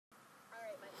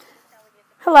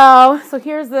Hello. So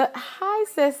here's the Hi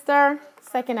Sister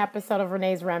second episode of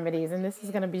Renes Remedies, and this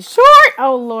is going to be short.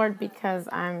 Oh Lord, because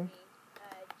I'm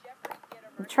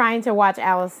trying to watch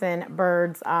Allison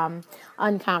Bird's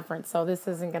unconference, so this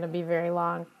isn't going to be very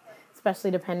long,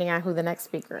 especially depending on who the next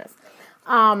speaker is.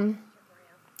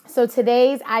 So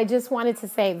today's, I just wanted to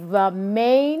say the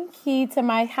main key to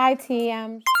my hi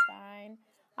TM Shine,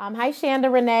 hi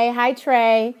Shanda Renee, hi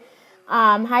Trey,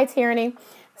 hi Tierney.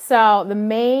 So the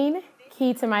main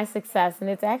key to my success, and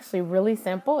it's actually really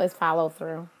simple, is follow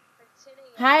through.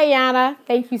 Hi Yana,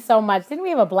 thank you so much. Didn't we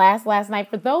have a blast last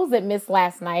night? For those that missed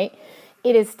last night,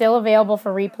 it is still available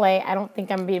for replay. I don't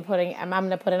think I'm going to put it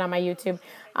on my YouTube.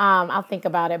 I'll think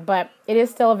about it, but it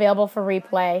is still available for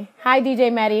replay. Hi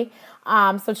DJ Medi.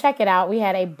 So check it out. We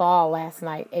had a ball last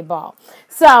night, a ball.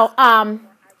 So,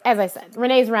 as I said,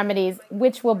 Renes Remedies,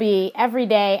 which will be every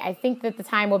day. I think that the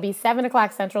time will be 7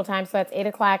 o'clock Central Time, so that's 8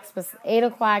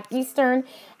 o'clock Eastern,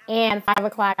 and 5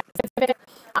 o'clock Pacific.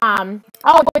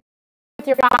 With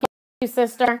your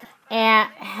sister, and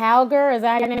Helger, is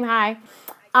that your name? Hi.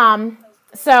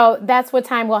 So that's what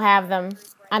time we'll have them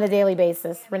on a daily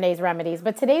basis, Renes Remedies.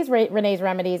 But today's Renes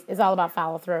Remedies is all about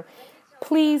follow through.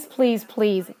 Please, please,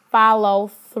 please follow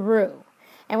through.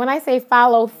 And when I say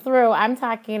follow through, I'm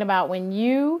talking about when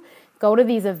you go to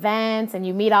these events and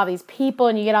you meet all these people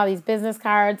and you get all these business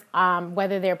cards,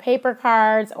 whether they're paper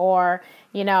cards or,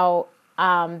 now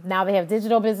they have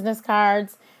digital business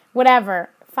cards, whatever,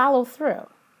 follow through.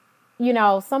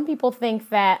 Some people think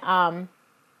that,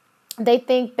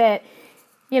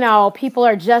 people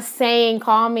are just saying,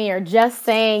 call me, or just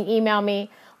saying, email me.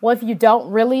 Well, if you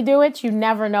don't really do it, you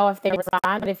never know if they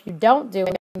respond. But if you don't do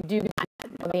it, you do not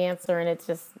know the answer, and it's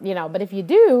just, but if you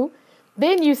do,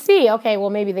 then you see, okay, well,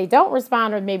 maybe they don't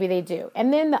respond or maybe they do.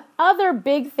 And then the other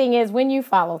big thing is when you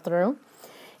follow through,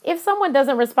 if someone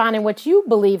doesn't respond in what you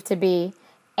believe to be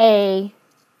a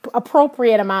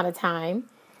appropriate amount of time,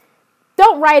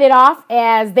 don't write it off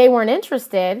as they weren't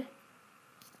interested.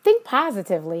 Think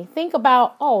positively. Think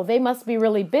about, they must be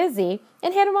really busy,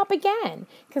 and hit them up again.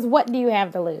 Because what do you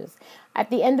have to lose? At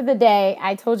the end of the day,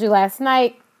 I told you last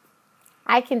night,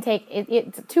 I can take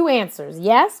it's two answers,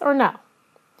 yes or no.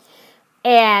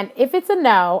 And if it's a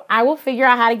no, I will figure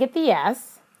out how to get the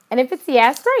yes. And if it's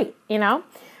yes, great,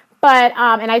 But,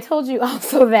 and I told you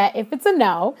also that if it's a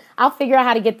no, I'll figure out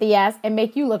how to get the yes and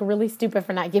make you look really stupid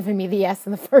for not giving me the yes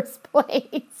in the first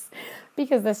place.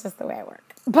 Because that's just the way I work.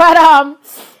 But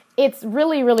it's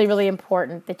really, really, really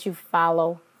important that you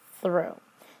follow through.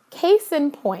 Case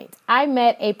in point, I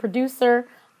met a producer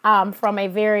from a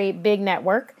very big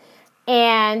network,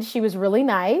 and she was really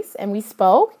nice, and we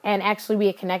spoke, and actually we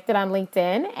had connected on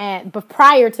LinkedIn, but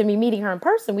prior to me meeting her in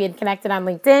person, we had connected on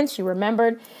LinkedIn. She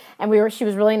remembered, and she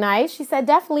was really nice. She said,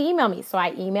 definitely email me. So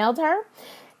I emailed her.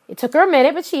 It took her a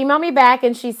minute, but she emailed me back,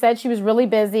 and she said she was really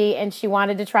busy, and she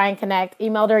wanted to try and connect.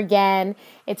 Emailed her again.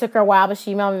 It took her a while, but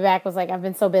she emailed me back, was like, I've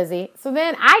been so busy. So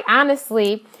then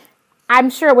I'm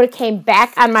sure it would have came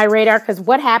back on my radar, because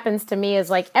what happens to me is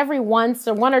like once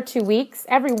or 1 or 2 weeks,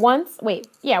 once a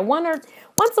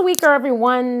week or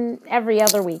every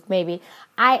other week maybe,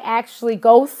 I actually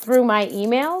go through my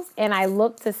emails and I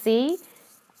look to see,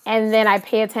 and then I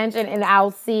pay attention, and I'll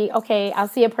see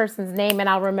a person's name, and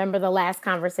I'll remember the last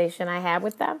conversation I had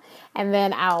with them, and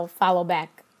then I'll follow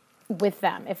back with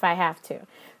them if I have to.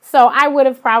 So I would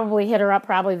have probably hit her up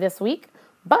this week,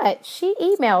 but she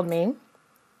emailed me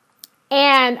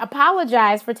and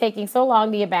apologized for taking so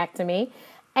long to get back to me.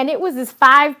 And it was this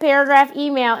 5-paragraph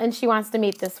email, and she wants to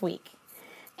meet this week.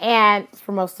 And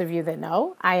for most of you that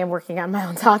know, I am working on my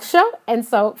own talk show. And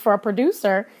so for a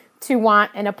producer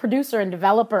and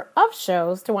developer of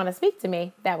shows to want to speak to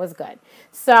me, that was good.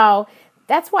 So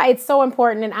that's why it's so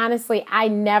important. And honestly, I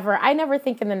never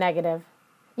think in the negative.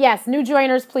 Yes, new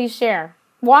joiners, please share.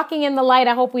 Walking in the light,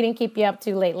 I hope we didn't keep you up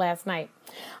too late last night.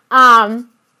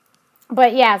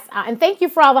 But yes, and thank you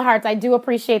for all the hearts. I do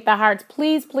appreciate the hearts.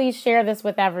 Please, please share this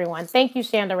with everyone. Thank you,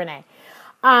 Shanda Renee.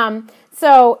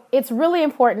 So it's really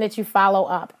important that you follow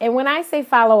up. And when I say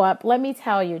follow up, let me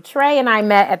tell you, Trey and I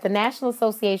met at the National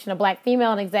Association of Black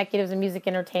Female and Executives in Music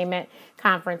Entertainment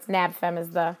Conference. NABFEM is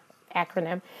the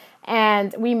acronym.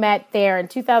 And we met there in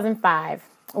 2005.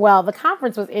 Well, the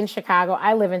conference was in Chicago.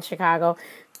 I live in Chicago.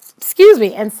 Excuse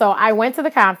me. And so I went to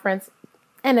the conference,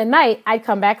 and at night I'd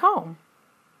come back home.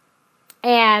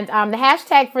 And the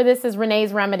hashtag for this is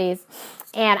Renes Remedies,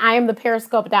 and I am the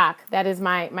Periscope Doc. That is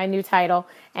my new title,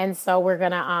 and so we're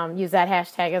going to use that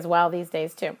hashtag as well these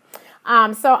days too.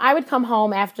 So I would come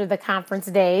home after the conference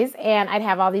days, and I'd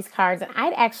have all these cards, and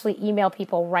I'd actually email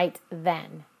people right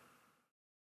then.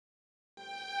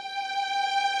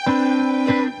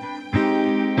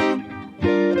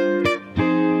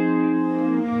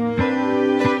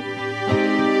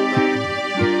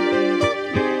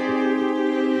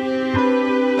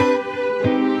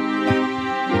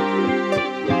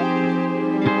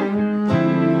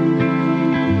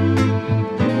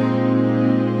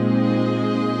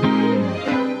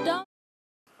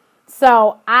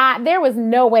 So there was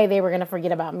no way they were going to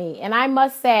forget about me. And I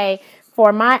must say,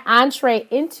 for my entree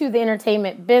into the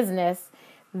entertainment business,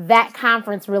 that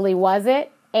conference really was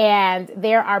it. And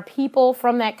there are people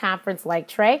from that conference like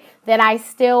Trey that I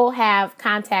still have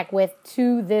contact with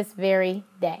to this very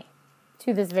day.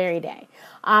 To this very day.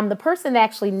 The person that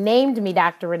actually named me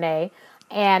Dr. Renee,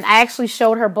 and I actually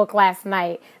showed her book last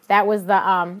night. That was the,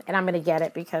 and I'm going to get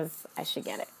it because I should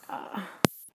get it.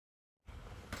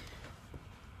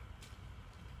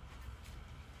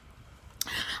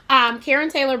 Karen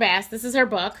Taylor Bass, this is her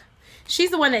book.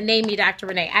 She's the one that named me Dr.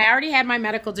 Renee. I already had my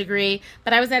medical degree,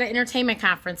 but I was at an entertainment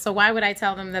conference, so why would I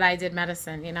tell them that I did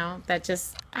medicine, you know? That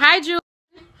just, hi, Julie.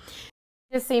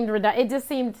 It just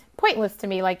seemed pointless to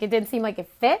me. Like, it didn't seem like it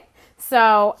fit,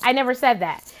 so I never said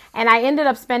that. And I ended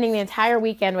up spending the entire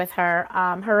weekend with her,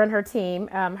 her and her team.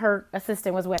 Her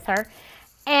assistant was with her.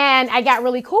 And I got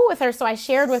really cool with her, so I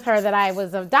shared with her that I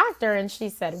was a doctor, and she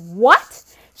said, what?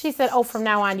 She said, oh, from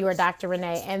now on, you are Dr.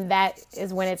 Renee. And that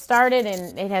is when it started,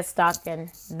 and it has stuck,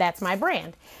 and that's my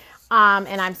brand.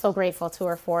 And I'm so grateful to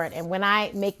her for it. And when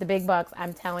I make the big bucks,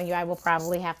 I'm telling you, I will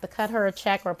probably have to cut her a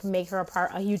check or make her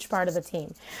a huge part of the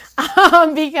team.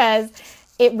 Because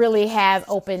it really has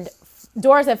opened,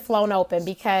 doors have flown open,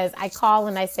 because I call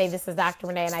and I say, this is Dr.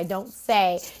 Renee, and I don't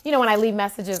say, you know, when I leave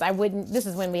messages, this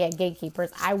is when we had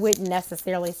gatekeepers, I wouldn't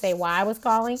necessarily say why I was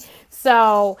calling.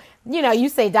 So, you know, you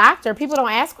say doctor, people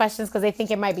don't ask questions because they think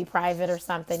it might be private or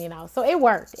something, you know. So it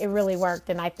worked. It really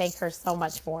worked, and I thank her so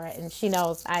much for it, and she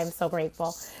knows I'm so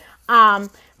grateful.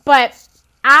 But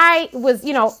I was,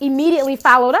 you know, immediately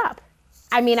followed up.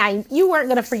 I mean, you weren't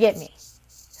going to forget me.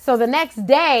 So the next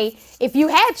day, if you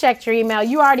had checked your email,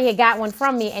 you already had got one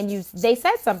from me, and they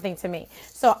said something to me.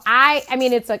 So I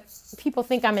mean, people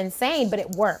think I'm insane, but it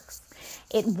works.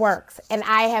 It works. And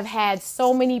I have had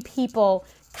so many people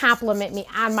compliment me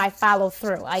on my follow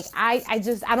through. Like, I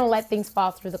don't let things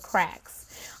fall through the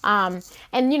cracks.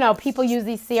 And you know, people use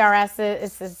these CRSs.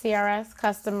 It's a CRS,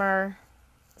 customer,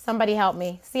 somebody help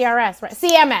me. CRS, right?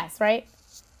 CMS, right?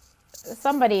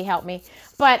 Somebody help me.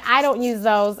 But I don't use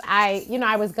those. I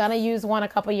was going to use one a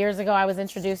couple years ago. I was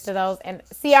introduced to those. And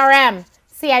CRM.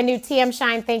 See, I knew TM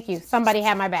Shine. Thank you. Somebody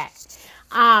had my back.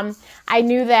 I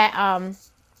knew that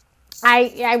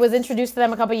I was introduced to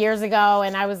them a couple years ago,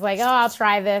 and I was like, oh, I'll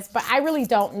try this. But I really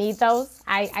don't need those.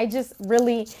 I just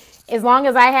really, as long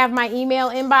as I have my email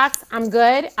inbox, I'm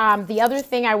good. The other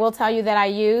thing I will tell you that I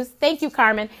use, thank you,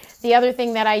 Carmen. The other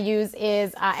thing that I use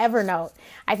is Evernote.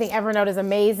 I think Evernote is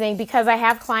amazing because I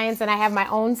have clients and I have my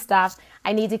own stuff.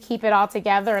 I need to keep it all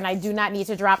together, and I do not need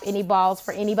to drop any balls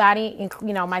for anybody,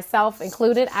 you know, myself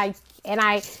included.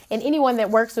 And anyone that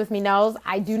works with me knows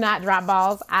I do not drop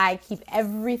balls. I keep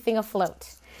everything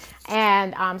afloat.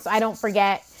 And so I don't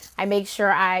forget. I make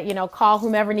sure I, you know, call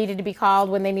whomever needed to be called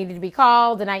when they needed to be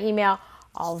called, and I email.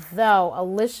 Although,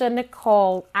 Alicia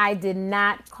Nicole, I did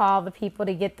not call the people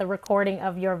to get the recording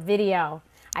of your video.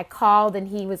 I called and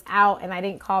he was out, and I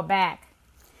didn't call back.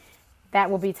 That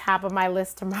will be top of my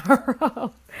list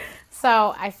tomorrow.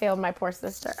 So I failed my poor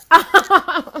sister.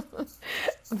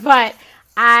 But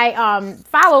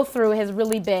follow through has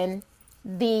really been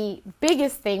the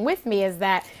biggest thing with me, is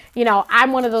that, you know,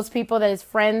 I'm one of those people that is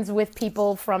friends with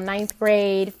people from 9th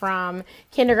grade, from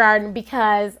kindergarten,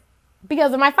 because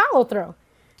of my follow through.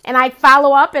 And I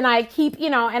follow up, and I keep, you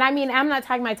know, and I mean, I'm not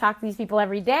talking about I talk to these people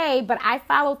every day, but I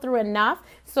follow through enough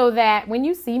so that when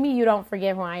you see me, you don't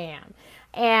forget who I am.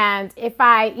 And if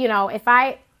I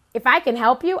can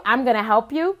help you, I'm going to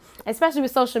help you. Especially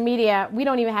with social media, we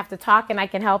don't even have to talk, and I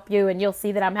can help you, and you'll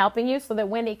see that I'm helping you, so that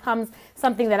when it comes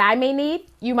something that I may need,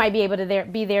 you might be able to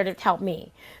be there to help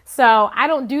me. So I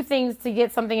don't do things to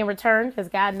get something in return, because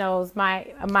God knows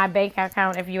my bank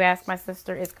account, if you ask my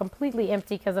sister, is completely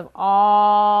empty because of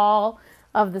all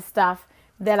of the stuff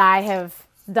that I have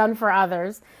done for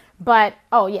others. But,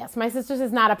 oh yes, my sister's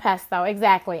is not a pest though.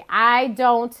 Exactly. I'm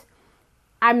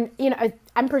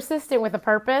persistent with a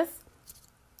purpose,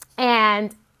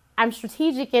 and I'm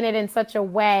strategic in it in such a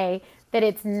way that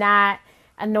it's not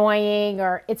annoying,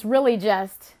 or it's really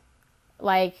just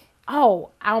like,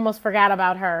 oh, I almost forgot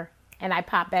about her, and I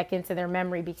pop back into their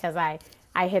memory because I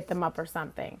hit them up or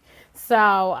something.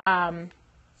 So,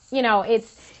 you know,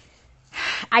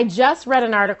 I just read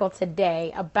an article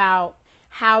today about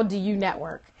how do you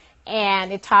network,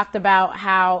 and it talked about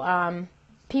how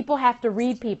people have to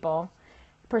read people.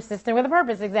 Persistent with a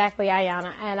purpose, exactly,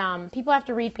 Ayana. And people have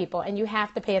to read people, and you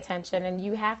have to pay attention, and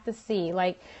you have to see,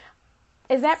 like,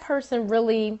 is that person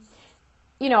really,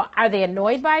 you know, are they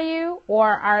annoyed by you, or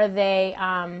are they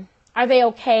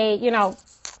okay, you know,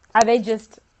 are they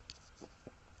just,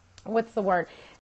 what's the word?